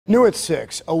New at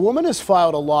 6, a woman has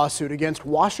filed a lawsuit against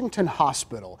Washington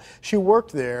Hospital. She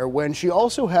worked there when she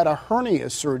also had a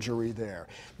hernia surgery there.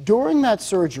 During that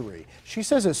surgery, she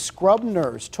says a scrub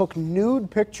nurse took nude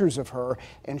pictures of her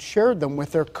and shared them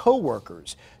with their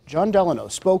co-workers. John Delano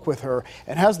spoke with her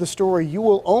and has the story you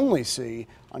will only see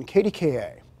on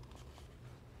KDKA.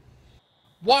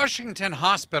 Washington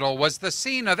Hospital was the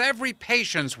scene of every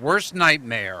patient's worst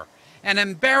nightmare. An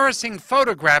embarrassing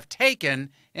photograph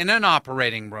taken in an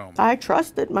operating room. I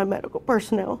trusted my medical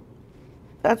personnel.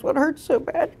 That's what hurts so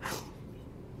bad.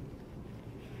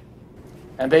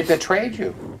 And they betrayed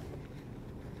you.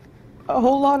 A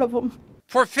whole lot of them.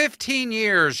 For 15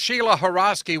 years, Sheila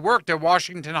Horosky worked at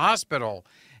Washington Hospital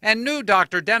and knew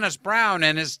Dr. Dennis Brown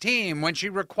and his team when she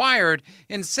required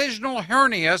incisional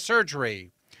hernia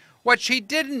surgery. What she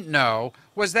didn't know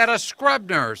was that a scrub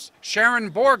nurse,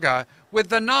 Sharon Borga, with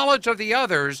the knowledge of the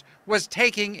others, was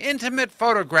taking intimate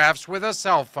photographs with a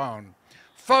cell phone.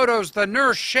 Photos the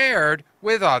nurse shared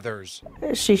with others.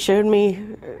 She showed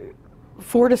me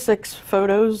 4 to 6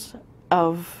 photos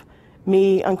of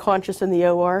me unconscious in the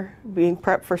OR, being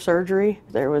prepped for surgery.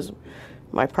 There was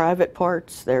my private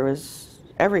parts, there was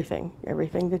everything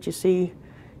that you see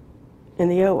in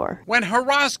the OR. When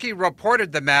Horosky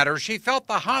reported the matter, she felt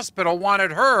the hospital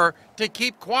wanted her to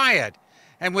keep quiet.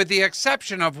 And with the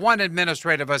exception of one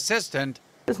administrative assistant,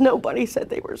 nobody said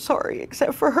they were sorry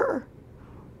except for her.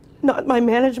 Not my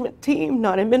management team,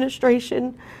 not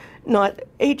administration, not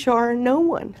HR, no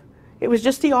one. It was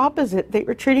just the opposite. They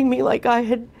were treating me like I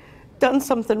had done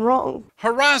something wrong.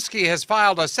 Horosky has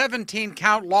filed a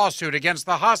 17-count lawsuit against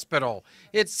the hospital,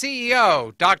 its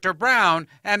CEO, Dr. Brown,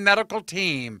 and medical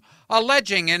team,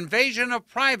 alleging invasion of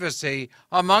privacy,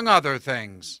 among other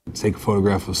things. Take a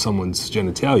photograph of someone's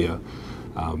genitalia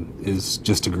is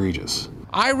just egregious.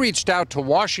 I reached out to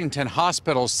Washington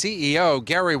Hospital CEO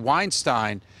Gary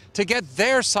Weinstein to get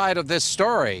their side of this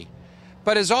story,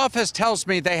 but his office tells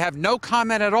me they have no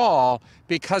comment at all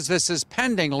because this is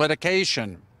pending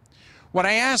litigation. When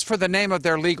I asked for the name of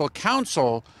their legal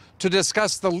counsel to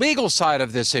discuss the legal side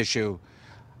of this issue,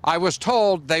 I was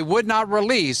told they would not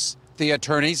release the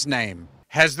attorney's name.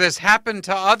 Has this happened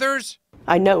to others?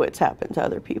 I know it's happened to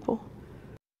other people.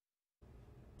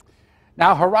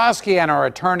 Now, Horosky and our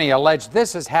attorney allege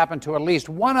this has happened to at least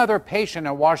one other patient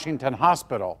at Washington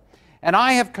Hospital. And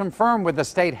I have confirmed with the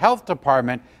state health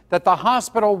department that the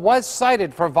hospital was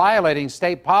cited for violating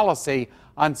state policy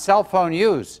on cell phone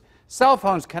use. Cell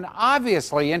phones can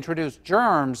obviously introduce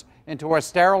germs into a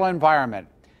sterile environment.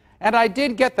 And I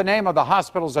did get the name of the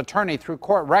hospital's attorney through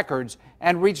court records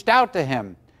and reached out to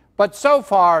him. But so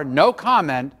far, no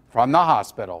comment from the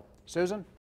hospital. Susan?